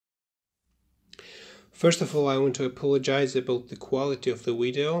First of all, I want to apologize about the quality of the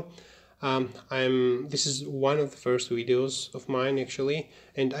video. This is one of the first videos of mine actually,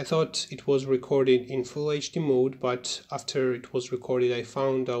 and I thought it was recorded in full HD mode, but after it was recorded I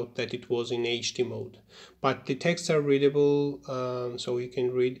found out that it was in HD mode. But the texts are readable, so you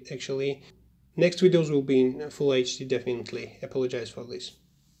can read actually. Next videos will be in full HD definitely. Apologize for this.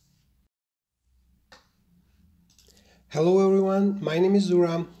 Hello everyone, my name is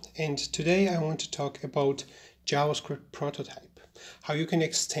Zura, and today I want to talk about JavaScript prototype, how you can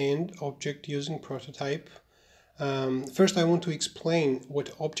extend object using prototype. First I want to explain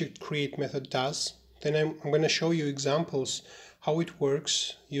what Object.create method does, then I'm going to show you examples how it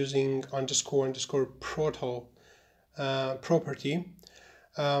works using __proto property.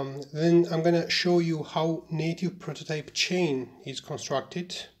 Then I'm going to show you how native prototype chain is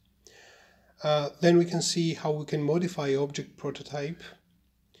constructed. Then we can see how we can modify object prototype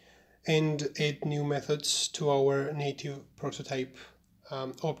and add new methods to our native prototype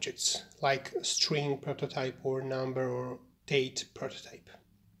objects, like string prototype or number or date prototype.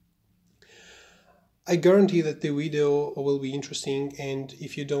 I guarantee that the video will be interesting, and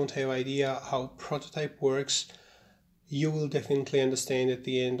if you don't have idea how prototype works, you will definitely understand at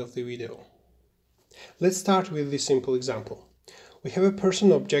the end of the video. Let's start with this simple example. We have a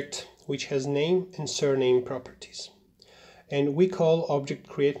person object which has name and surname properties, and we call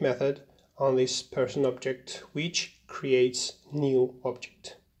Object.create method on this person object, which creates new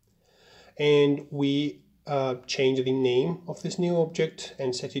object, and we change the name of this new object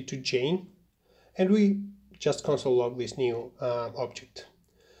and set it to Jane, and we just console log this new object.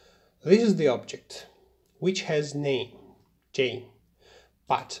 This is the object which has name Jane,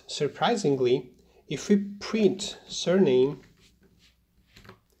 but surprisingly, if we print surname,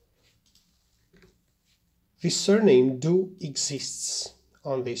 this surname do exists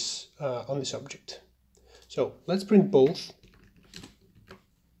on this object. So let's print both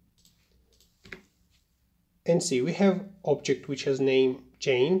and see we have object which has name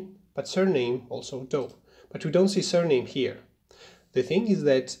Jane but surname also do, but we don't see surname here. The thing is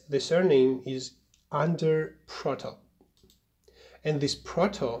that the surname is under proto, and this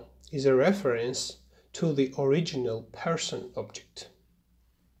proto is a reference to the original person object.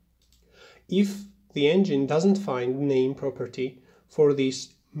 If the engine doesn't find name property for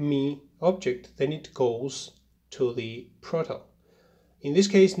this me object, then it goes to the proto. In this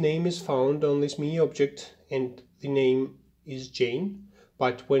case, name is found on this me object and the name is Jane,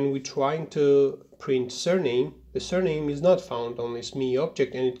 but when we're trying to print surname, the surname is not found on this me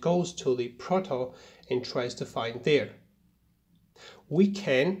object and it goes to the proto and tries to find there. We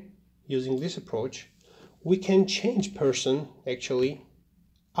can, using this approach, we can change person actually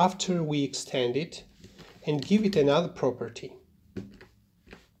after we extend it and give it another property.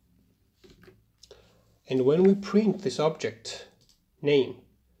 And when we print this object name,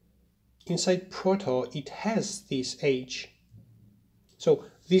 inside proto it has this age. So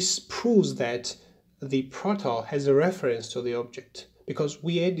this proves that the proto has a reference to the object, because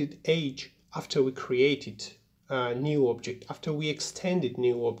we added age after we created a new object, after we extended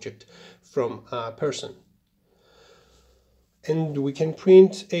new object from a person. And we can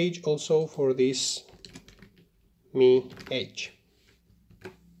print age also for this me age.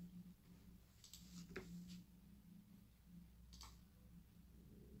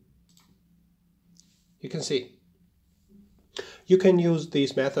 You can see. You can use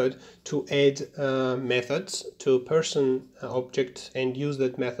this method to add methods to person object and use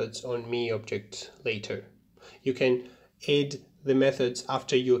that methods on me object later. You can add the methods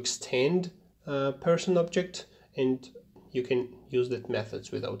after you extend person object, and you can use that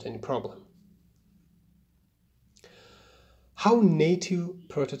methods without any problem. How native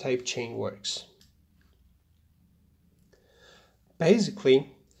prototype chain works.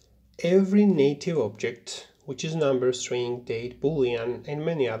 Basically, every native object, which is number, string, date, boolean, and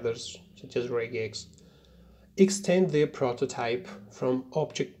many others, such as regex, extend their prototype from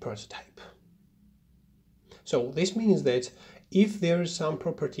object prototype. So this means that if there is some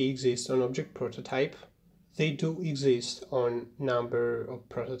property exists on object prototype, they do exist on number of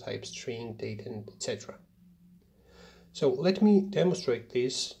prototype, string, date, and etc. So let me demonstrate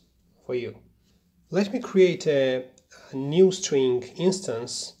this for you. Let me create a new string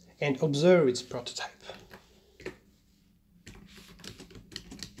instance and observe its prototype.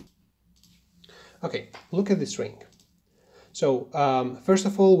 Okay, look at the string. So first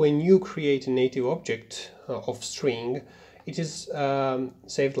of all, when you create a native object of string, it is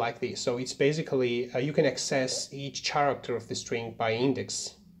saved like this. So it's basically, you can access each character of the string by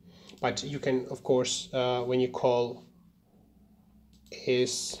index, but you can, of course, when you call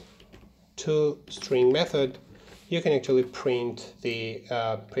is toString method, you can actually print the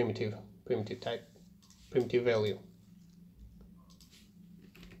primitive value.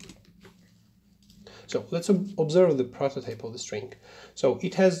 So let's observe the prototype of the string. So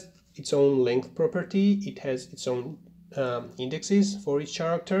it has its own length property, it has its own indexes for each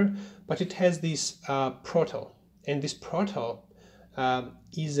character, but it has this proto, and this proto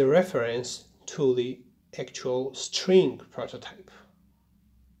is a reference to the actual string prototype.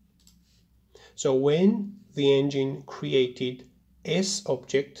 So when the engine created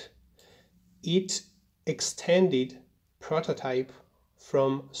sObject, it extended prototype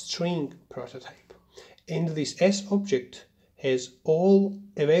from string prototype, and this sObject has all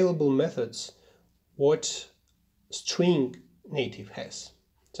available methods what string native has,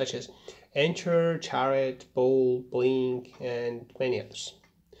 such as enter, chariot, bowl, blink, and many others.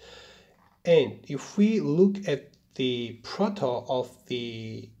 And if we look at the proto of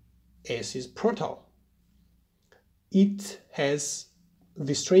the S's proto, it has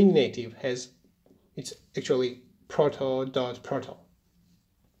the string native has, it's actually proto.proto.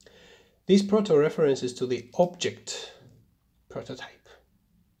 This proto references to the object prototype.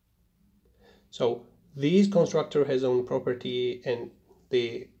 So this constructor has own property, and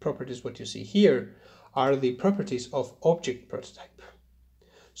the properties what you see here are the properties of object prototype.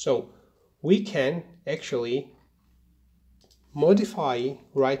 So we can actually modify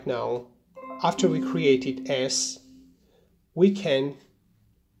right now, after we created S, we can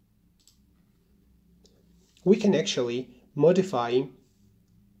actually modify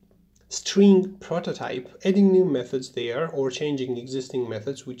string prototype, adding new methods there or changing existing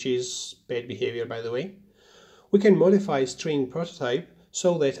methods, which is bad behavior, by the way. We can modify string prototype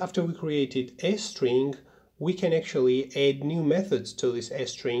so that after we created a string, we can actually add new methods to this a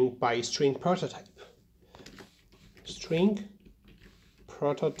string by string prototype. String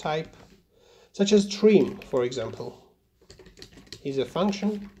prototype, such as trim, for example, is a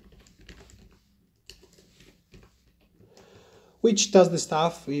function which does the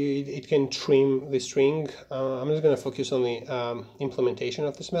stuff. It can trim the string. I'm just going to focus on the implementation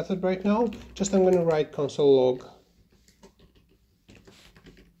of this method right now. Just I'm going to write console log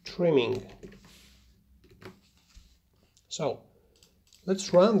trimming. So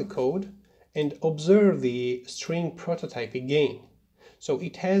let's run the code and observe the string prototype again. So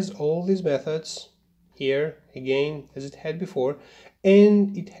it has all these methods here again as it had before,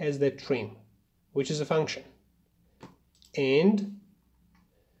 and it has that trim, which is a function. And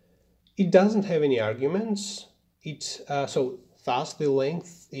it doesn't have any arguments. So thus the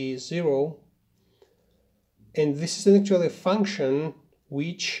length is 0, and this is actually a function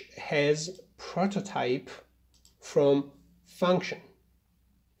which has prototype from function.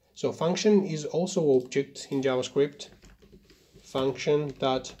 So function is also object in JavaScript,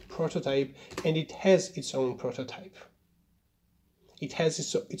 function.prototype, and it has its own prototype. It has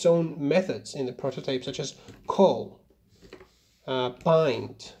its own methods in the prototype, such as call,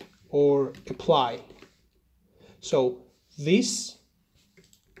 bind, or apply. So this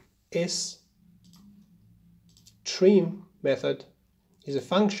is trim method is a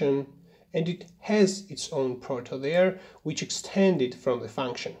function, and it has its own proto there, which extended from the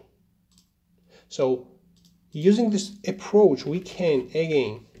function. So using this approach, we can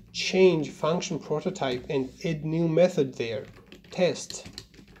again change function prototype and add new method there, test.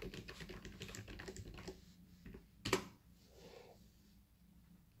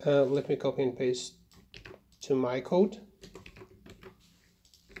 Let me copy and paste to my code.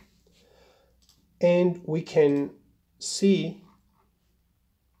 And we can see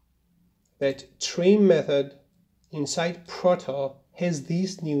that trim method inside proto has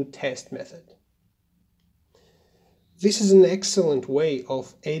this new test method. This is an excellent way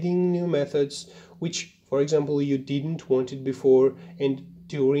of adding new methods, which, for example, you didn't want it before, and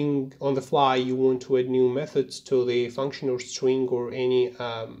on the fly you want to add new methods to the function or string or any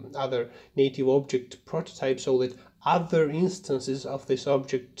other native object prototype, so that other instances of this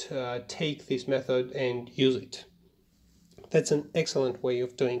object take this method and use it. That's an excellent way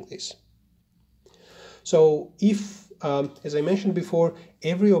of doing this. So if, as I mentioned before,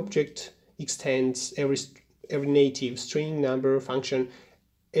 every object extends, every native string, number, function,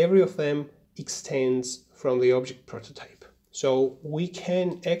 every of them extends from the object prototype. So we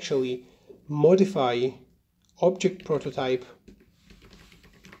can actually modify object prototype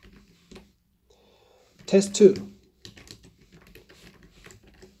test2.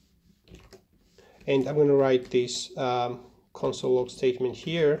 And I'm going to write this console log statement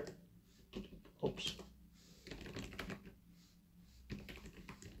here. Oops.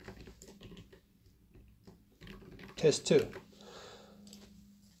 Test2.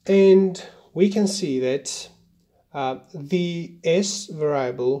 And we can see that the s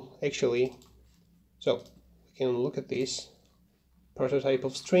variable actually, so we can look at this prototype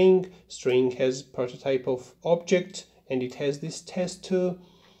of string. String has prototype of object, and it has this test2.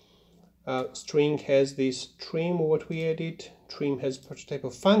 String has this trim, what we added. Trim has prototype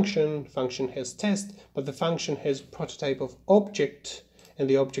of function. Function has test, but the function has prototype of object, and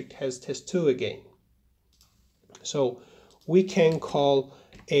the object has test2 again. So we can call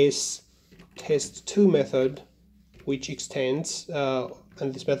as test2 method, which extends,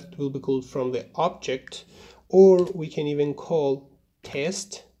 and this method will be called from the object, or we can even call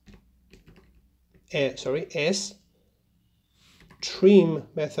test, s trim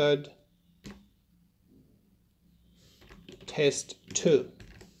method test2.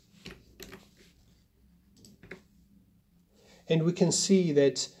 And we can see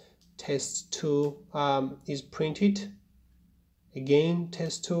that test2 is printed. Again,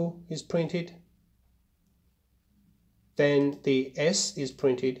 test2 is printed. Then the s is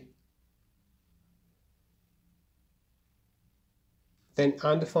printed. Then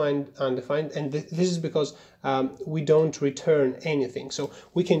undefined, undefined, and this is because we don't return anything. So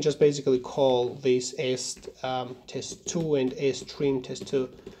we can just basically call this as test2 and as trim test2.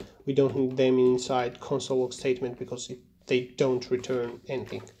 We don't need them inside console log statement because they don't return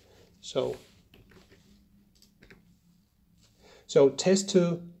anything. So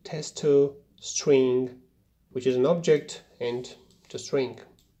test2 string, which is an object, and the string.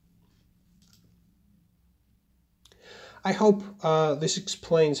 I hope this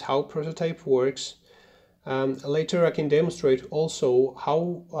explains how prototype works. Later I can demonstrate also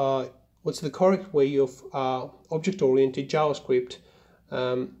how what's the correct way of object-oriented JavaScript,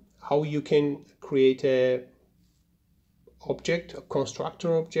 how you can create a object, a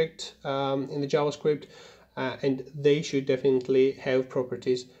constructor object in the JavaScript, and they should definitely have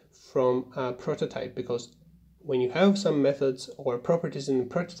properties from prototype, because when you have some methods or properties in the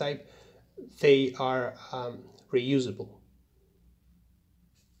prototype, they are reusable.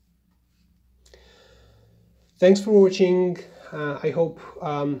 Thanks for watching. I hope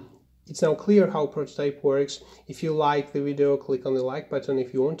it's now clear how prototype works. If you like the video, click on the like button.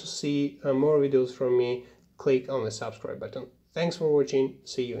 If you want to see more videos from me, click on the subscribe button. Thanks for watching.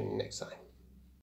 See you in the next time.